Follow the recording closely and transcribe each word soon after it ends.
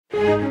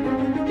Our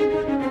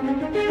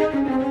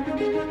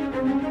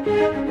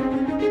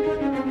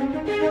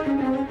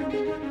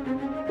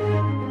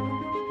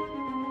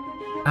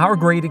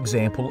great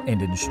example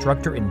and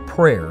instructor in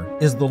prayer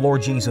is the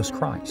Lord Jesus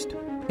Christ.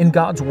 In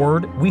God's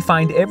Word, we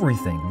find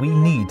everything we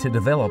need to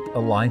develop a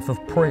life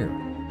of prayer.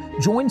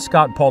 Join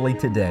Scott Pauley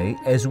today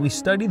as we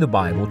study the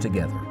Bible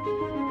together.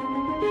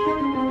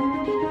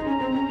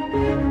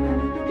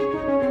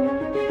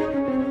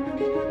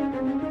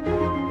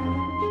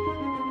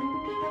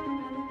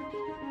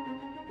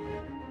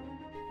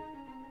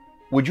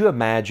 Would you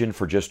imagine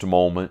for just a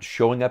moment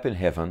showing up in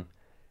heaven,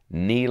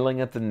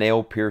 kneeling at the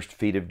nail-pierced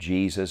feet of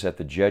Jesus at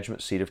the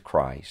judgment seat of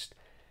Christ,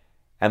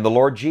 and the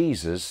Lord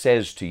Jesus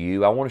says to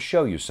you, I want to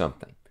show you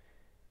something.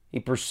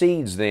 He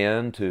proceeds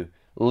then to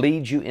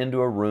lead you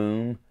into a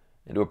room,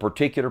 into a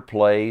particular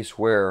place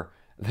where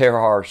there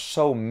are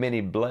so many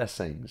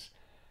blessings,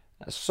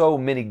 so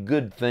many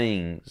good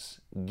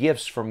things,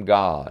 gifts from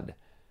God,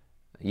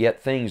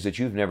 yet things that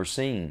you've never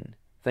seen,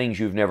 things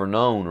you've never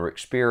known or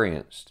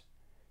experienced,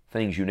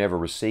 things you never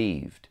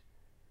received.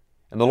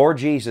 And the Lord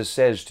Jesus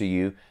says to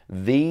you,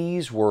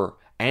 these were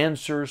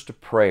answers to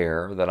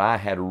prayer that I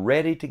had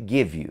ready to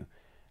give you.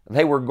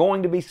 They were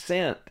going to be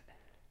sent,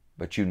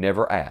 but you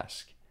never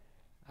asked.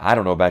 I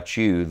don't know about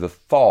you, the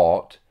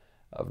thought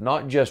of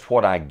not just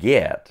what I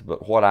get,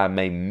 but what I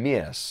may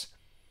miss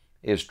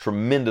is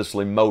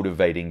tremendously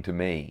motivating to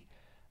me.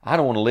 I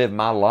don't want to live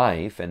my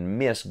life and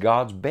miss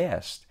God's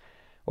best.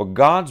 Well,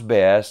 God's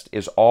best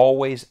is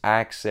always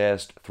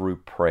accessed through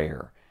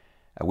prayer.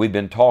 We've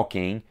been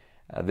talking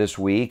this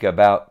week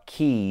about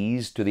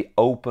keys to the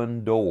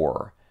open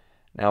door.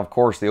 Now, of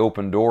course, the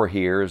open door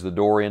here is the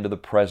door into the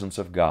presence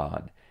of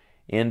God,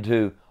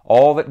 into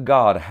all that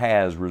God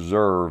has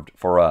reserved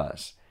for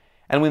us.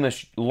 And we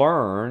must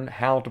learn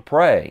how to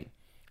pray,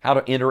 how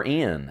to enter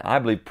in. I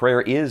believe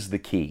prayer is the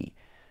key.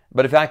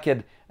 But if I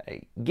could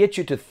get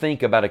you to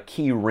think about a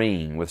key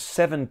ring with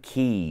 7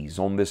 keys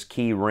on this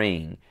key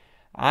ring,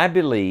 I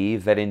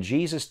believe that in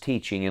Jesus'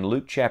 teaching in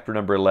Luke chapter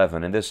number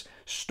 11, in this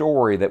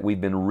story that we've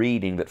been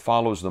reading that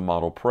follows the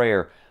model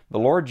prayer, the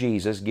Lord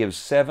Jesus gives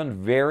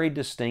 7 very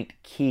distinct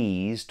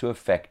keys to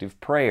effective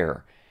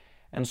prayer.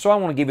 And so I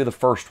want to give you the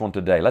first one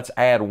today. Let's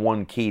add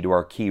 1 key to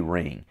our key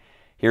ring.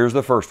 Here's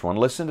the first one.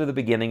 Listen to the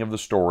beginning of the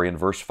story in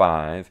verse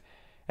 5.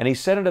 And he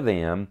said unto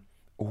them,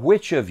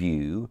 Which of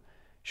you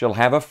shall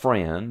have a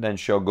friend, and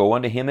shall go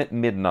unto him at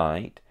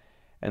midnight,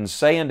 and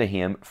say unto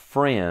him,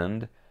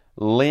 Friend,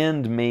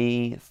 lend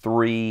me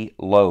 3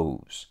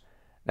 loaves.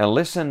 Now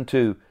listen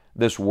to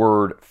this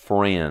word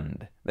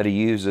friend that he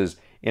uses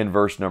in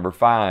verse number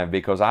 5,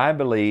 because I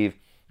believe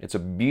it's a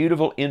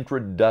beautiful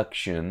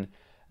introduction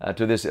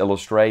to this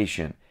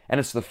illustration, and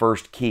it's the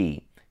first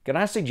key. Can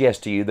I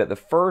suggest to you that the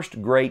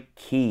first great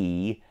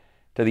key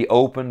to the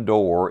open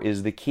door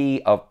is the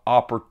key of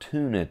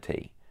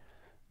opportunity?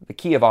 The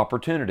key of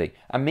opportunity.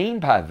 I mean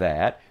by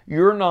that,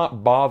 you're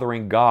not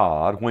bothering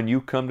God when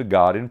you come to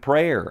God in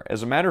prayer.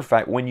 As a matter of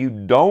fact, when you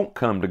don't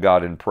come to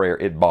God in prayer,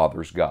 it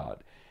bothers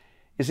God.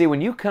 You see,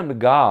 when you come to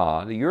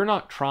God, you're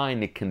not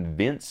trying to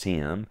convince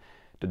Him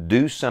to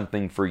do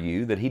something for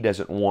you that He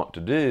doesn't want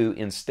to do.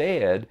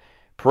 Instead,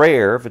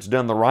 prayer, if it's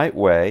done the right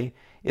way,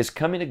 is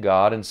coming to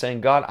God and saying,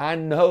 God, I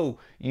know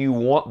you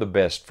want the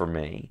best for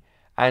me.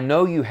 I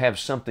know you have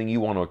something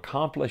you want to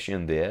accomplish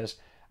in this.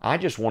 I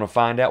just want to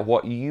find out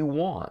what you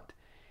want.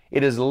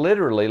 It is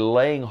literally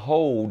laying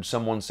hold,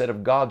 someone said,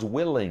 of God's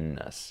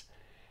willingness.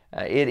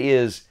 It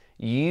is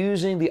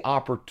using the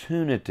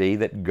opportunity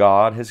that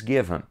God has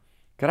given.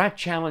 Could I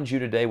challenge you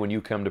today when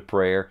you come to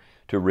prayer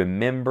to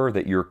remember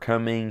that you're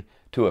coming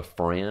to a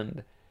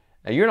friend?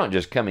 Now, you're not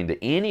just coming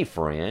to any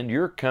friend,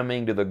 you're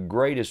coming to the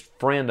greatest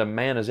friend a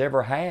man has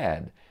ever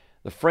had,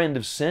 the friend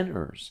of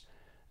sinners,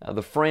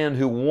 the friend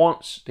who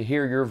wants to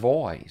hear your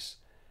voice.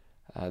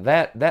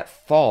 That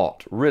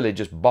thought really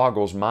just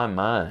boggles my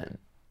mind.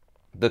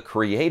 The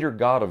Creator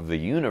God of the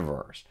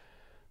universe,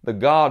 the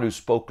God who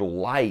spoke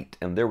light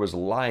and there was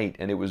light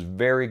and it was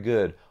very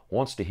good,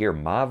 wants to hear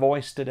my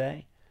voice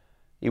today.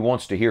 He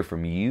wants to hear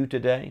from you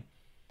today.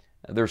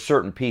 There are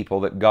certain people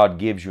that God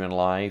gives you in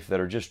life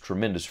that are just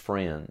tremendous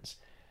friends.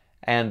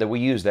 And we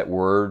use that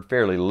word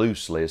fairly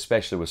loosely,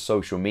 especially with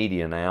social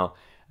media now.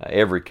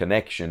 Every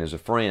connection is a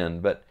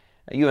friend. But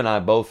you and I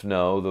both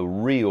know the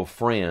real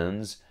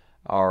friends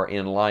are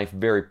in life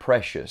very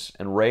precious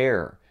and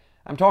rare.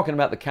 I'm talking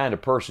about the kind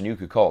of person you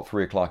could call at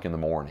 3 o'clock in the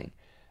morning.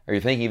 Are you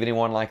thinking of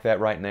anyone like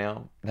that right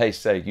now? They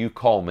say, you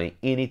call me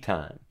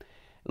anytime.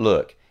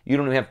 Look, you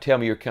don't even have to tell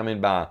me you're coming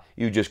by.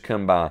 You just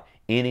come by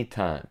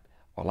anytime.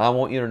 Well, I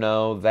want you to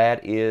know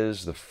that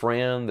is the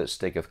friend that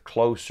sticketh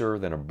closer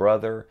than a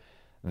brother.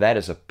 That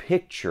is a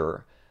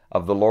picture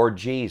of the Lord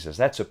Jesus.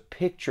 That's a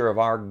picture of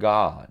our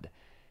God.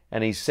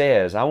 And He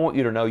says, I want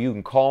you to know you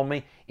can call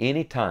me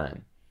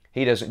anytime.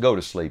 He doesn't go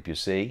to sleep, you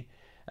see.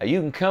 You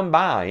can come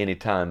by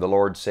anytime, the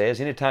Lord says.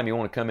 Anytime you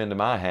want to come into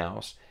my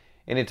house,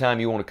 anytime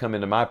you want to come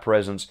into my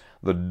presence,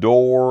 the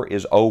door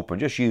is open.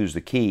 Just use the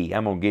key.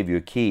 I'm going to give you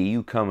a key.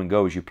 You come and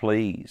go as you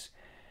please.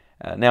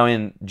 Now,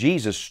 in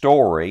Jesus'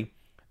 story,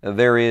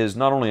 there is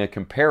not only a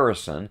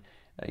comparison,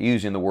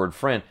 using the word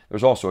friend,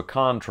 there's also a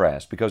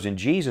contrast, because in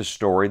Jesus'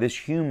 story,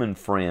 this human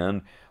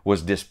friend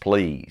was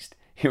displeased.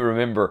 You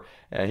remember,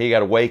 he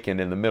got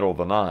awakened in the middle of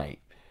the night.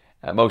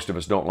 Most of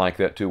us don't like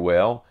that too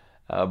well,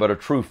 but a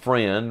true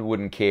friend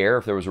wouldn't care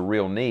if there was a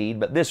real need.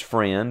 But this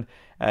friend,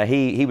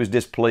 he was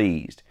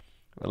displeased.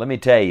 But let me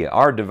tell you,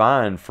 our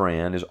divine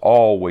friend is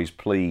always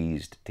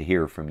pleased to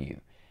hear from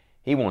you.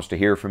 He wants to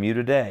hear from you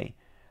today.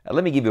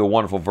 Let me give you a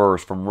wonderful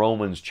verse from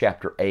Romans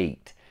chapter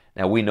 8.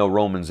 Now we know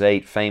Romans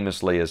 8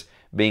 famously as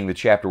being the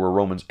chapter where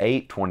Romans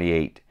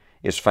 8:28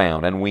 is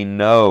found. And we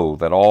know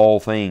that all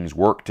things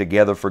work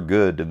together for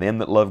good to them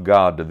that love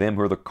God, to them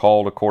who are the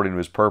called according to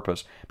His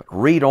purpose. But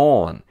read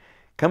on.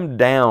 Come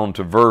down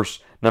to verse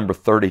number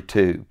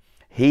 32.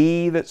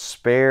 He that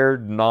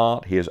spared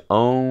not His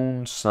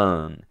own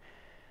Son,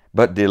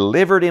 but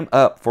delivered Him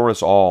up for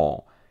us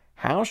all,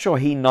 how shall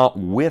He not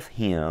with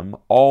Him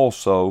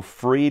also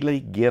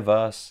freely give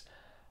us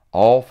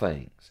all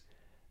things?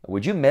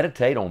 Would you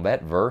meditate on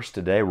that verse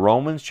today?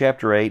 Romans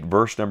chapter 8,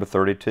 verse number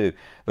 32.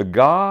 The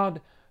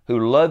God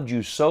who loved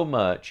you so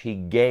much, He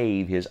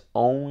gave His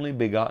only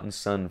begotten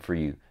Son for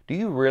you. Do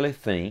you really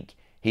think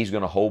He's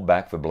going to hold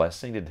back the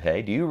blessing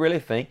today? Do you really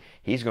think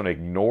He's going to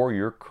ignore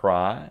your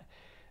cry?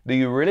 Do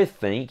you really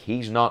think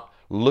He's not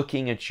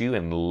looking at you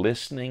and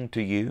listening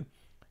to you?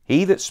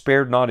 He that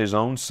spared not His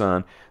own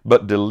Son,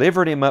 but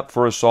delivered Him up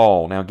for us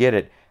all. Now get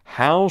it.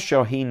 How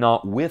shall He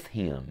not with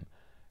Him?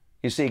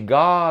 You see,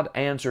 God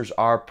answers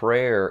our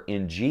prayer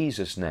in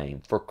Jesus'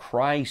 name, for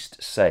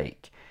Christ's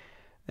sake.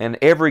 And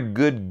every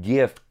good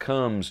gift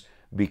comes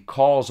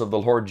because of the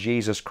Lord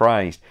Jesus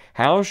Christ.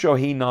 How shall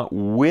He not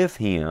with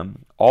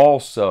Him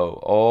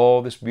also,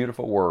 oh, this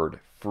beautiful word,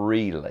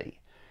 freely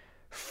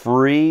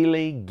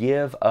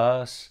give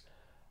us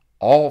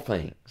all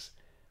things?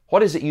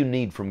 What is it you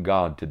need from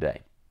God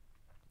today?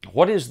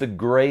 What is the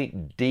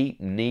great, deep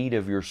need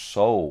of your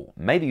soul?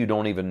 Maybe you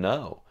don't even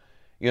know.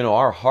 You know,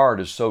 our heart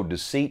is so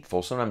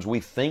deceitful. Sometimes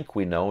we think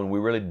we know and we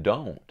really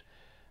don't.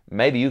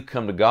 Maybe you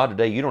come to God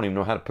today, you don't even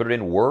know how to put it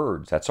in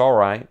words. That's all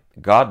right.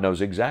 God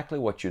knows exactly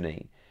what you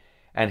need.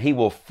 And He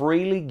will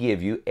freely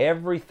give you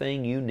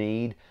everything you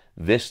need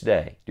this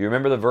day. Do you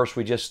remember the verse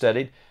we just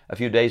studied a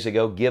few days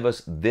ago? Give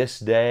us this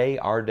day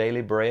our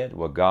daily bread.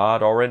 Well,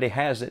 God already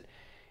has it.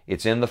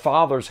 It's in the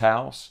Father's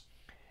house.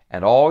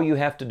 And all you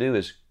have to do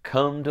is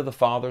come to the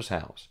Father's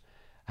house.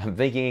 I'm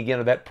thinking again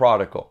of that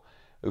prodigal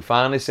who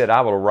finally said,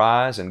 I will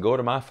arise and go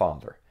to my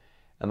father.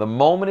 And the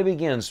moment he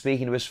begins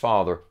speaking to his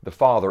father, the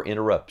father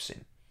interrupts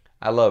him.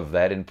 I love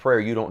that. In prayer,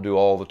 you don't do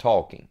all the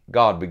talking.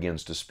 God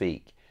begins to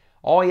speak.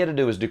 All he had to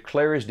do is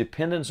declare his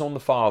dependence on the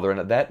Father, and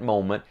at that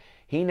moment,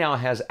 he now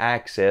has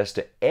access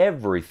to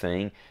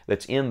everything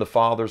that's in the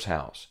Father's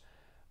house.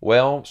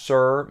 Well,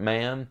 sir,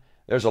 man,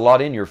 there's a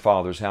lot in your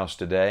Father's house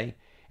today,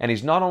 and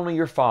He's not only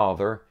your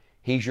Father,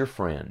 He's your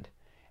friend,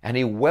 and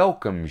He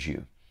welcomes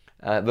you.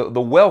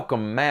 The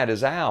welcome mat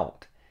is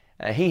out.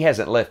 He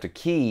hasn't left a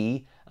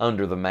key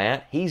under the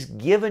mat. He's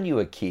given you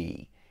a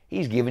key.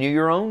 He's given you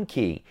your own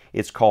key.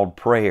 It's called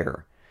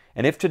prayer.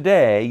 And if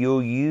today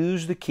you'll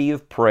use the key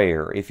of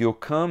prayer, if you'll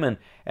come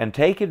and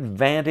take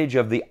advantage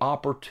of the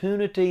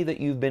opportunity that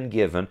you've been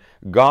given,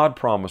 God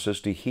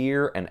promises to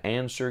hear and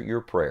answer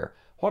your prayer.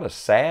 What a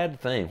sad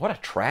thing, what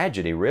a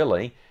tragedy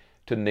really,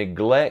 to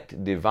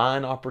neglect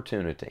divine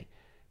opportunity,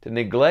 to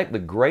neglect the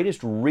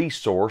greatest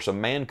resource a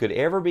man could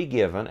ever be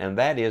given, and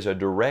that is a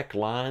direct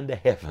line to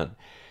heaven.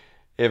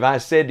 If I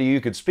said to you,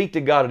 you could speak to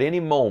God at any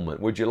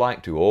moment, would you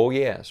like to? Oh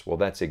yes. Well,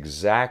 that's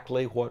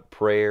exactly what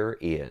prayer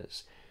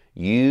is.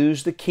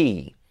 Use the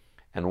key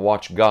and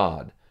watch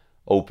God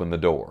open the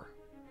door.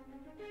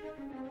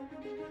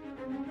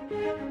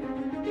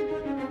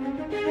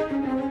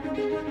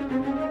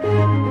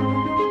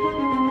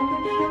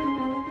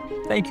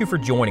 Thank you for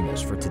joining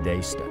us for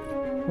today's study.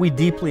 We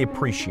deeply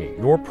appreciate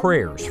your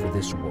prayers for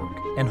this work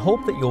and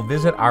hope that you'll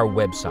visit our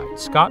website,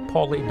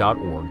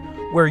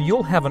 scottpauley.org, where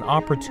you'll have an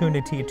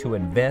opportunity to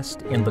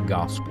invest in the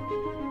gospel.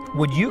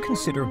 Would you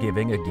consider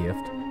giving a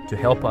gift to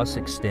help us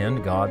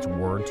extend God's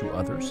Word to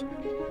others?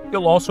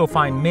 You'll also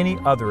find many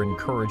other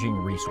encouraging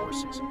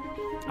resources.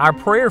 Our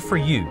prayer for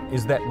you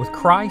is that with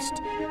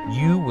Christ,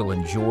 you will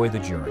enjoy the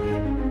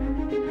journey.